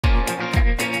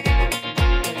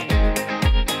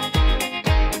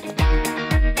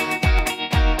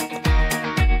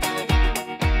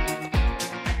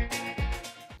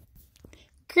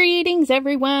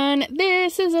everyone.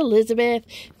 This is Elizabeth.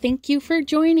 Thank you for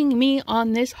joining me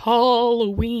on this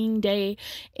Halloween day.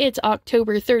 It's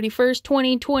October 31st,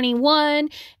 2021,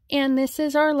 and this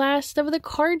is our last of the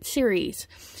card series.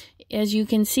 As you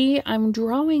can see, I'm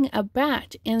drawing a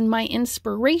bat, and my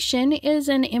inspiration is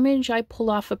an image I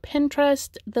pulled off of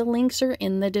Pinterest. The links are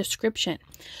in the description.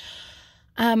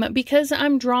 Because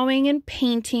I'm drawing and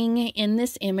painting in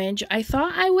this image, I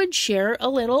thought I would share a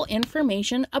little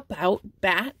information about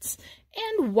bats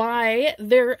and why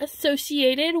they're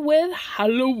associated with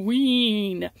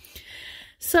Halloween.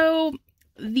 So,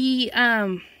 the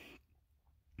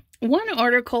one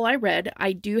article I read,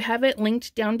 I do have it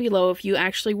linked down below if you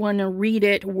actually want to read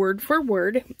it word for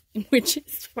word, which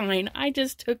is fine. I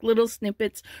just took little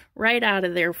snippets right out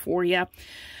of there for you.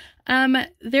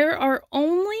 There are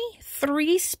only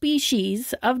 3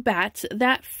 species of bats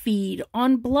that feed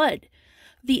on blood.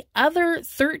 The other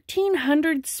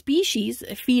 1,300 species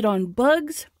feed on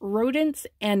bugs, rodents,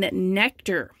 and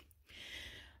nectar.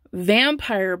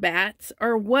 Vampire bats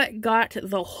are what got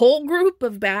the whole group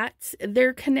of bats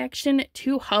their connection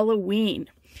to Halloween.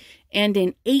 And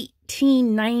in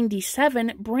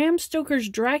 1897, Bram Stoker's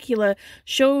Dracula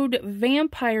showed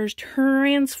vampires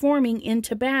transforming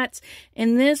into bats,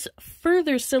 and this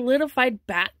further solidified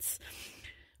bats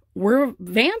were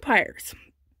vampires.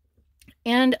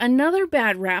 And another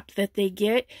bad rap that they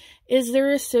get is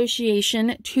their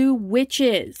association to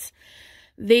witches.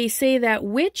 They say that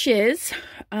witches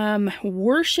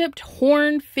worshipped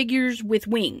horned figures with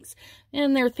wings.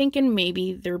 And they're thinking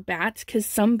maybe they're bats, because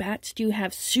some bats do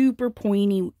have super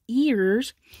pointy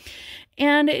ears.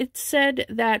 And it said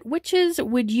that witches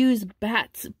would use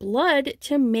bats' blood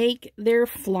to make their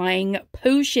flying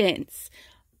potions.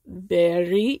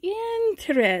 Very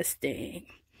interesting.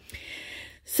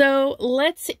 So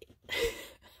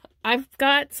I've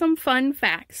got some fun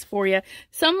facts for you.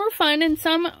 Some are fun and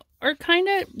some are kind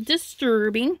of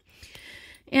disturbing.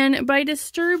 And by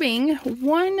disturbing,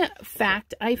 one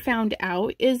fact I found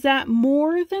out is that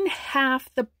more than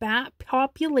half the bat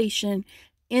population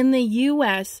in the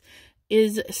U.S.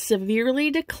 is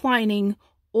severely declining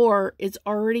or is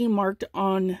already marked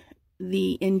on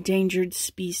the endangered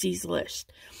species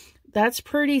list. That's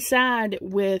pretty sad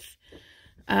with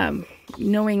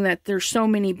knowing that there's so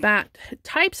many bat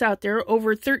types out there,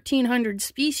 over 1,300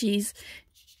 species,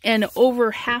 and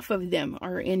over half of them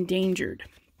are endangered.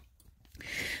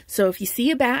 So if you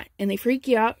see a bat and they freak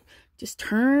you out, just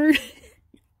turn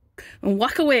and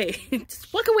walk away.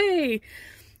 Just walk away.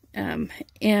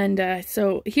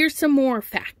 So here's some more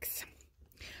facts.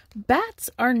 Bats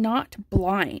are not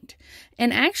blind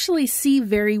and actually see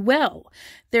very well.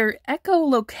 Their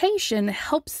echolocation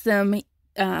helps them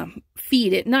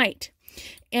feed at night.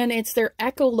 And it's their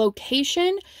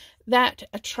echolocation that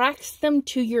attracts them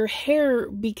to your hair,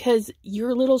 because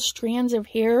your little strands of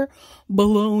hair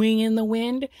blowing in the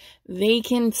wind, they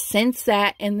can sense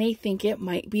that and they think it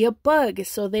might be a bug.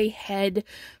 So they head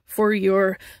for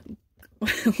your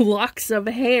locks of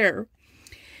hair.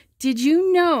 Did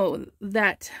you know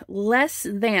that less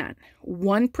than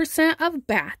 1% of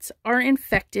bats are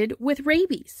infected with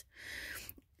rabies?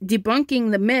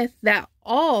 Debunking the myth that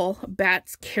all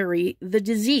bats carry the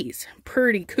disease.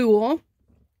 Pretty cool.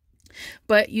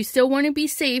 But you still want to be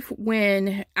safe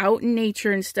when out in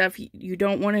nature and stuff. You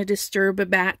don't want to disturb a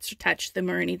bat or touch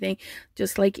them or anything,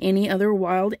 just like any other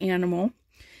wild animal.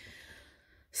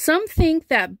 Some think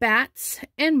that bats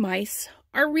and mice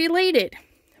are related,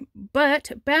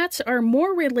 but bats are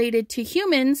more related to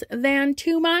humans than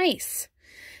to mice.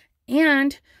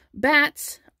 And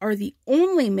bats are the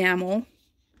only mammal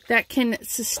that can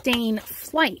sustain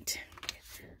flight.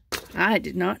 I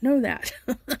did not know that.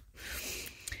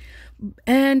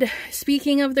 And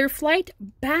speaking of their flight,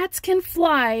 bats can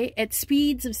fly at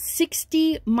speeds of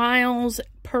 60 miles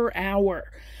per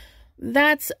hour.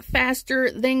 That's faster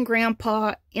than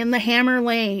Grandpa in the Hammer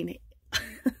Lane.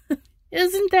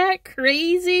 Isn't that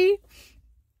crazy?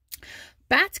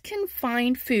 Bats can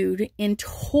find food in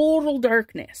total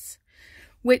darkness,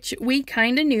 which we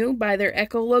kind of knew by their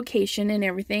echolocation and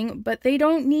everything, but they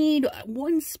don't need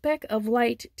one speck of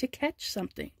light to catch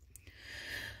something.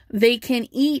 They can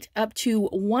eat up to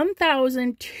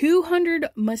 1,200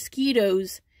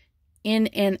 mosquitoes in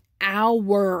an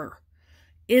hour.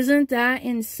 Isn't that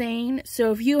insane?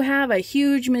 So if you have a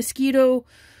huge mosquito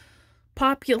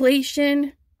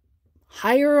population,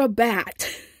 hire a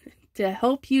bat to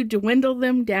help you dwindle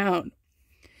them down.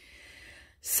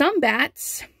 Some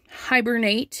bats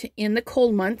hibernate in the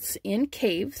cold months in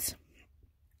caves.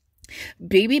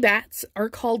 Baby bats are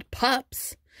called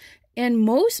pups. And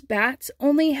most bats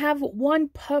only have 1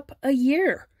 pup a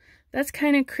year. That's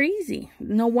kind of crazy.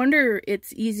 No wonder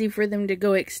it's easy for them to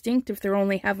go extinct if they're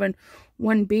only having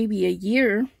one baby a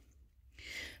year.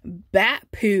 Bat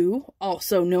poo,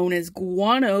 also known as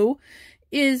guano,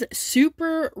 is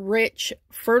super rich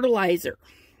fertilizer.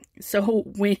 So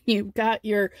when you've got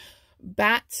your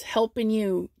bats helping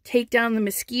you take down the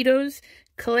mosquitoes,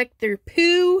 collect their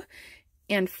poo,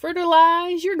 and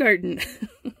fertilize your garden.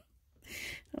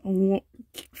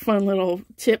 Fun little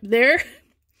tip there.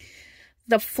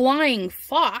 The flying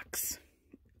fox,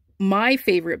 my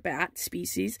favorite bat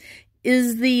species,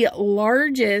 is the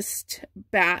largest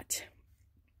bat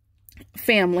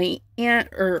family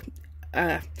or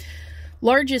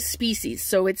largest species.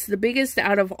 So it's the biggest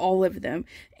out of all of them,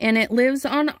 and it lives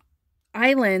on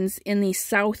islands in the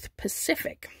South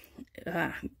Pacific.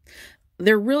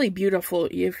 They're really beautiful.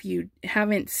 If you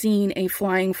haven't seen a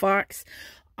flying fox,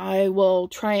 I will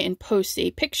try and post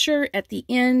a picture at the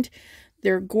end.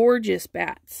 They're gorgeous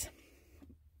bats.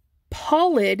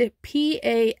 Pollid,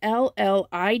 P-A-L-L-I-D,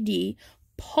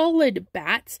 pollid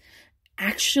bats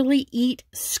actually eat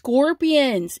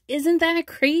scorpions. Isn't that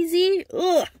crazy?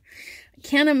 Ugh. I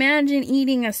can't imagine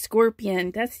eating a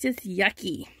scorpion. That's just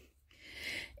yucky.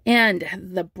 And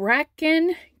the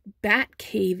Bracken Bat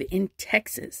Cave in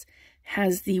Texas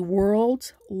has the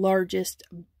world's largest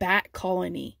bat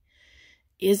colony.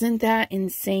 Isn't that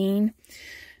insane?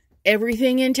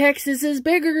 Everything in Texas is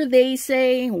bigger, they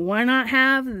say. Why not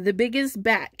have the biggest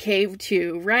bat cave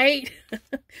too, right?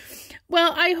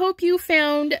 Well, I hope you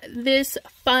found this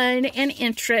fun and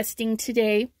interesting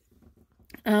today.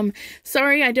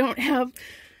 Sorry I don't have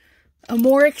a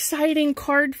more exciting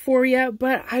card for you,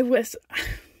 but I was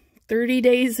 30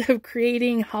 days of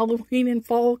creating Halloween and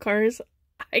fall cards.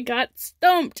 I got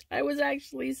stumped. I was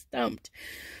actually stumped.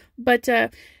 But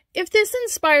if this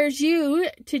inspires you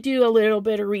to do a little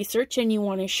bit of research and you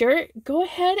want to share it, go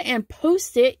ahead and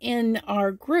post it in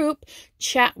our group,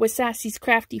 Chat with Sassy's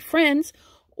Crafty Friends.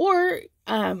 Or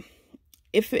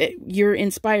if you're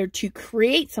inspired to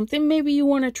create something, maybe you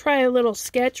want to try a little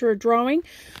sketch or a drawing.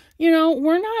 You know,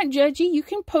 we're not judgy. You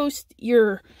can post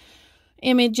your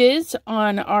images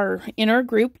in our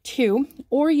group too,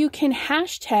 or you can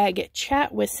hashtag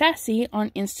Chat with Sassy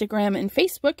on Instagram and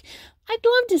Facebook. I'd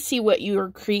love to see what you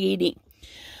are creating.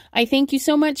 I thank you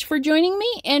so much for joining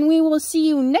me, and we will see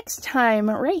you next time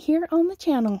right here on the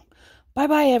channel. Bye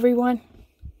bye, everyone.